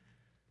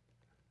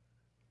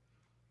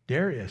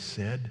 Darius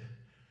said,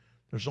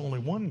 there's only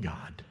one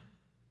God.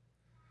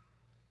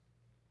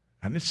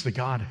 And it's the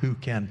God who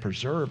can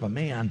preserve a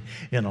man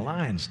in a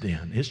lion's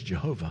den. It's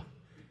Jehovah.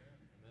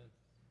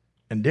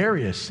 And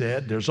Darius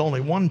said, there's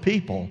only one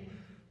people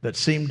that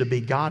seem to be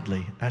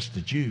godly. That's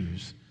the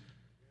Jews.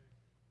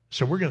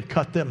 So we're going to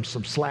cut them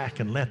some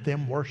slack and let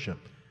them worship.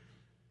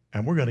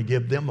 And we're going to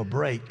give them a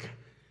break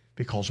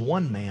because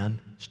one man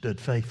stood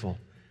faithful.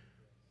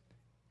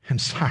 And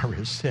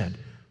Cyrus said,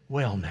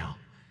 well now,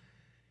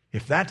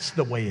 if that's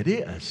the way it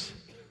is,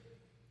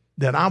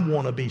 then I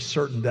want to be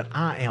certain that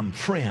I am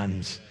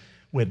friends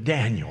with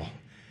Daniel.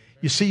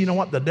 You see, you know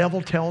what the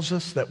devil tells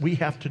us that we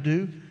have to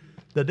do?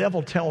 The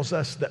devil tells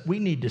us that we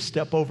need to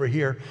step over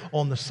here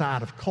on the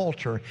side of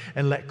culture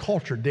and let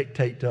culture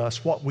dictate to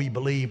us what we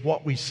believe,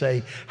 what we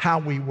say, how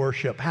we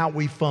worship, how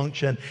we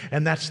function,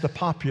 and that's the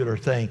popular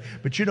thing.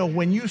 But you know,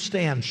 when you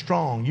stand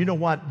strong, you know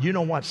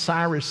what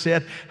Cyrus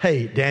said?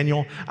 Hey,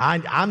 Daniel,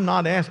 I'm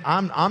not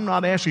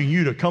asking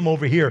you to come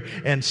over here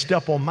and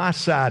step on my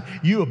side.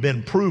 You have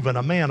been proven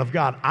a man of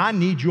God. I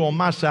need you on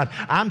my side.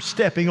 I'm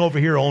stepping over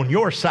here on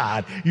your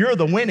side. You're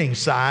the winning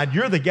side.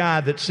 You're the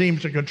guy that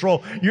seems to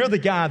control. You're the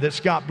guy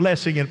that's got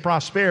blessing and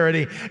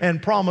prosperity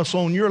and promise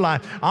on your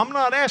life. I'm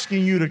not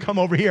asking you to come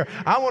over here.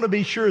 I want to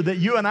be sure that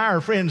you and I are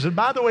friends. And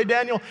by the way,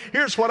 Daniel,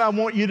 here's what I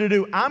want you to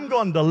do. I'm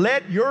going to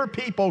let your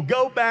people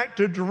go back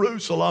to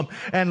Jerusalem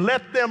and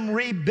let them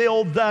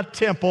rebuild the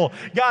temple.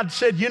 God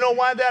said, you know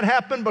why that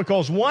happened?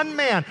 Because one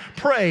man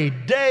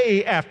prayed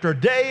day after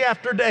day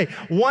after day.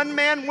 One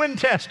man, when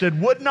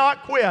tested, would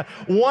not quit.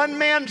 One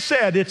man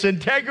said, it's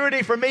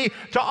integrity for me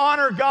to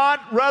honor God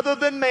rather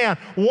than man.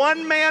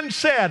 One man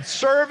said,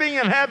 serving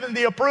and having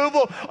the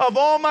approval of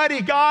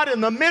Almighty God in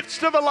the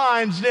midst of a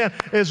lion's den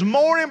is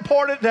more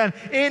important than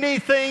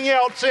anything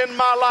else in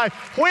my life.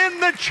 When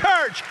the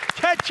church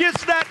catches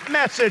that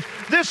message,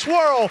 this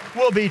world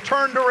will be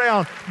turned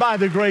around by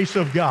the grace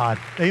of God.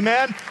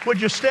 Amen? Would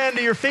you stand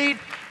to your feet?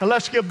 And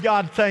let's give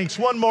God thanks.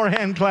 One more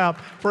hand clap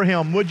for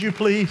Him, would you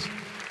please?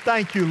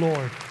 Thank you,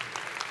 Lord.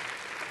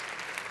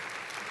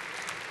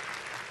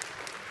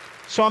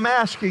 So I'm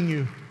asking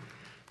you,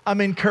 I'm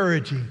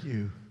encouraging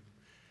you,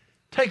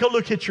 take a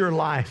look at your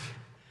life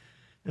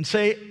and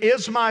say,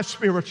 is my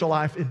spiritual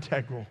life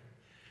integral?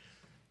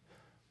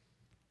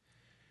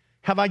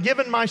 Have I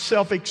given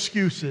myself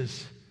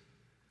excuses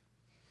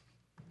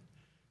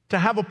to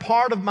have a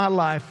part of my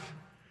life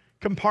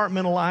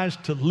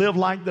compartmentalized to live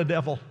like the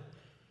devil?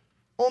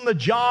 On the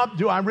job,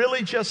 do I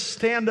really just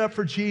stand up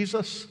for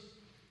Jesus?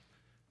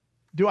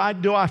 Do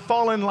I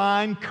fall in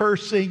line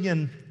cursing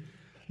and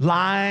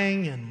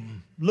lying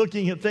and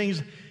looking at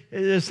things?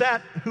 Is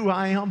that who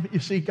I am? You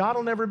see, God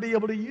will never be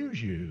able to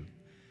use you.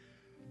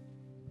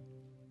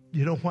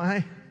 You know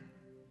why?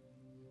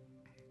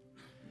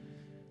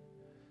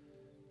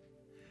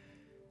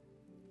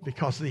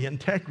 Because the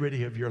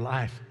integrity of your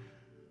life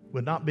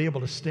would not be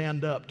able to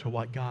stand up to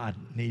what God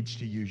needs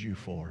to use you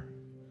for.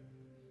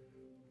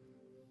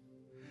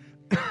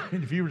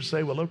 And if you were to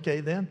say, well, okay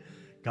then,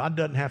 God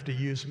doesn't have to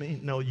use me.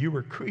 No, you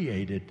were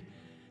created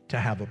to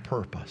have a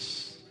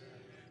purpose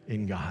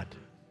in God.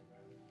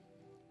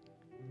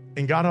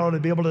 And God ought to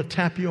be able to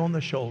tap you on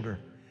the shoulder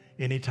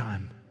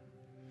anytime.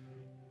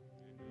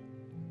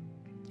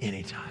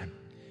 Anytime.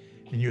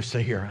 And you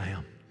say, here I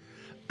am.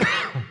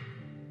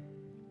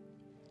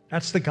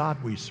 That's the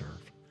God we serve.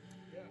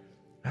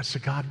 That's the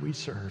God we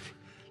serve.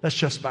 Let's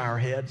just bow our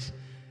heads.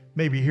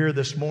 Maybe you're here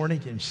this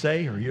morning and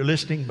say, or you're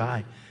listening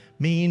by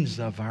means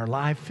of our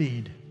live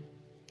feed.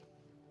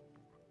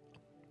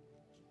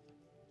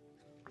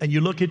 And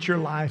you look at your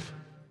life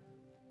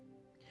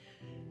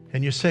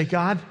and you say,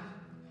 God,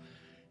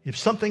 if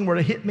something were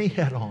to hit me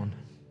head on,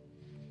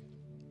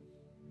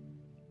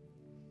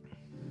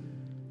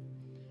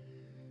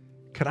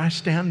 could I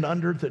stand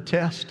under the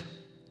test?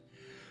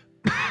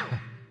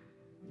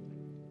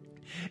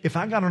 If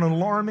I got an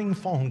alarming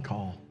phone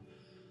call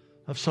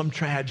of some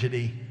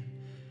tragedy,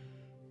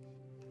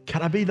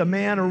 can I be the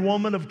man or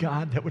woman of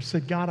God that would say,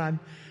 God, I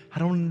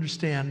don't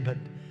understand, but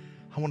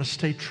I want to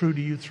stay true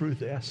to you through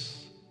this?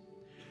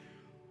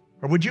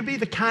 Or would you be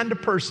the kind of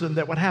person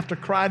that would have to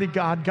cry to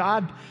God,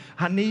 God,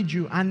 I need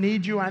you, I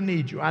need you, I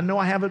need you. I know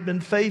I haven't been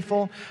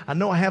faithful. I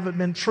know I haven't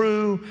been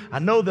true. I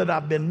know that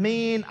I've been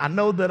mean. I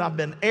know that I've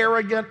been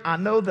arrogant. I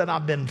know that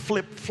I've been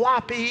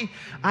flip-floppy.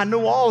 I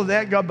know all of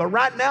that, God, but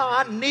right now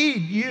I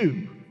need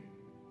you.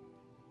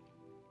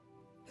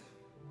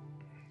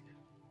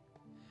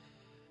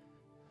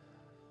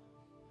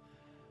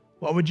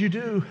 What would you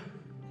do?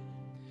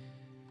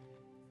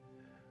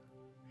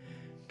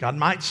 God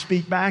might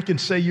speak back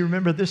and say, you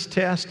remember this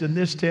test and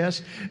this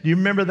test? Do you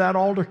remember that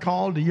altar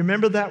call? Do you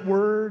remember that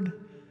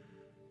word?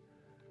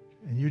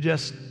 And you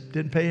just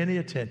didn't pay any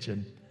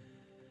attention.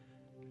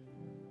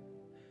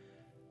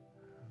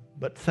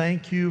 But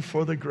thank you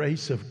for the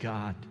grace of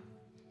God.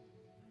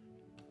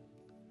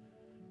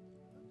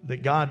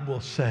 That God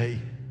will say,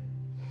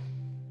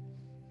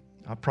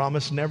 I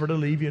promise never to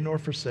leave you nor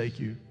forsake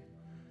you.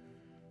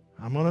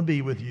 I'm going to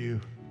be with you.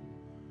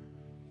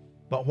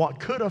 But what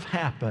could have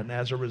happened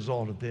as a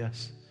result of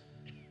this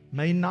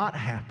may not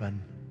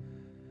happen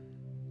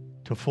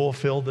to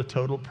fulfill the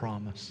total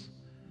promise.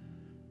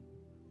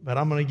 But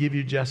I'm going to give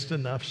you just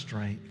enough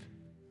strength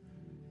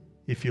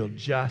if you'll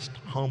just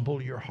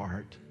humble your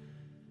heart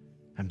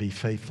and be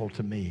faithful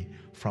to me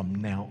from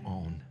now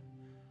on.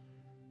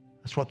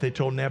 That's what they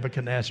told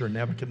Nebuchadnezzar.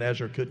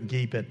 Nebuchadnezzar couldn't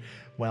keep it,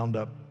 wound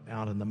up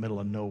out in the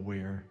middle of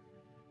nowhere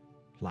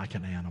like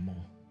an animal.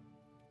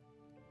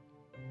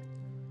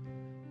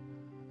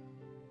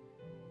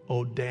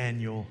 Oh,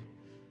 Daniel,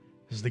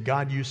 has the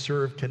God you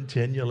serve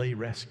continually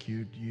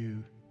rescued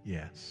you?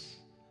 Yes,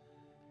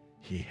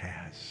 He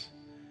has.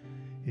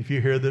 If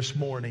you're here this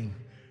morning,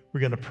 we're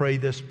going to pray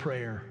this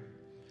prayer.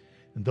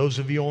 And those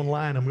of you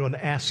online, I'm going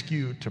to ask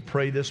you to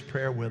pray this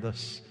prayer with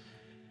us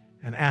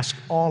and ask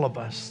all of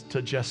us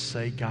to just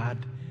say, God,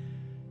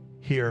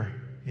 here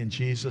in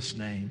Jesus'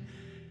 name.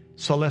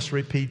 So let's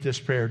repeat this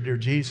prayer. Dear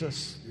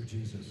Jesus,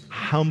 I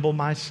humble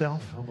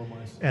myself,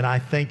 and I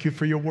thank you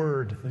for your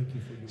word.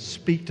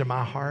 Speak to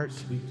my heart.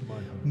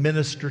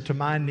 Minister to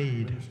my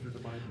need.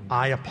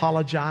 I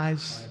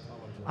apologize.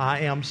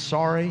 I am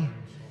sorry,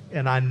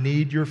 and I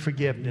need your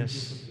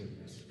forgiveness.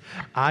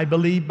 I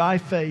believe by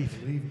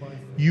faith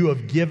you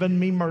have given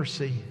me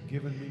mercy.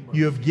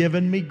 You have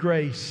given me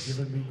grace,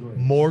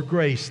 more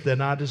grace than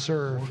I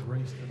deserve.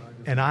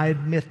 And I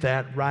admit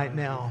that right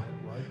now.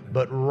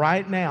 But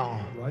right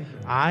now,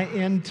 I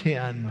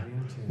intend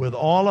with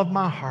all of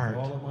my heart,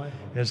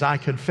 as I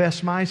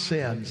confess my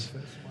sins,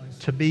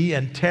 to be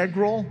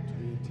integral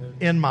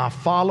in my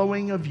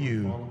following of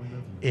you.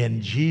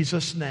 In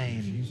Jesus'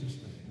 name,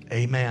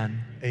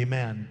 amen.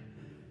 Amen.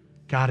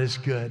 God is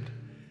good.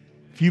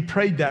 If you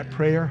prayed that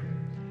prayer,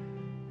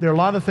 there are a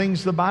lot of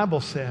things the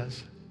Bible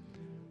says.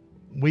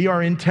 We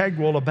are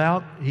integral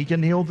about He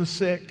can heal the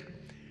sick.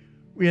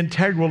 We're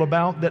integral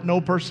about that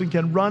no person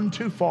can run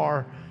too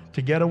far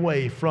to get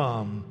away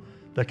from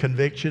the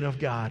conviction of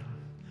God.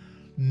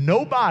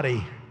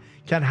 Nobody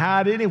can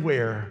hide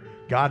anywhere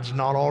God's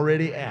not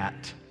already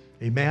at.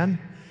 Amen?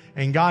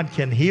 And God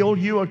can heal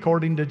you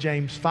according to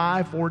James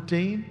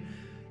 5:14.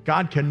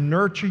 God can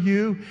nurture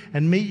you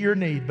and meet your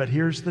need. But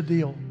here's the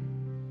deal.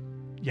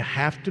 You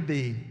have to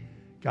be,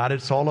 God,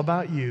 it's all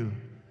about you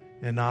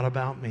and not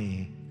about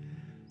me.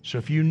 So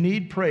if you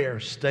need prayer,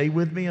 stay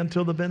with me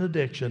until the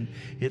benediction.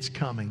 It's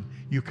coming.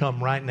 You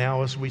come right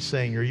now as we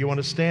sing. Or you want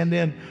to stand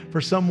in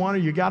for someone, or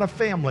you got a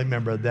family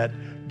member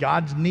that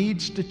God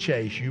needs to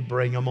chase. You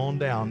bring them on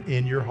down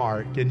in your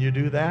heart. Can you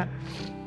do that?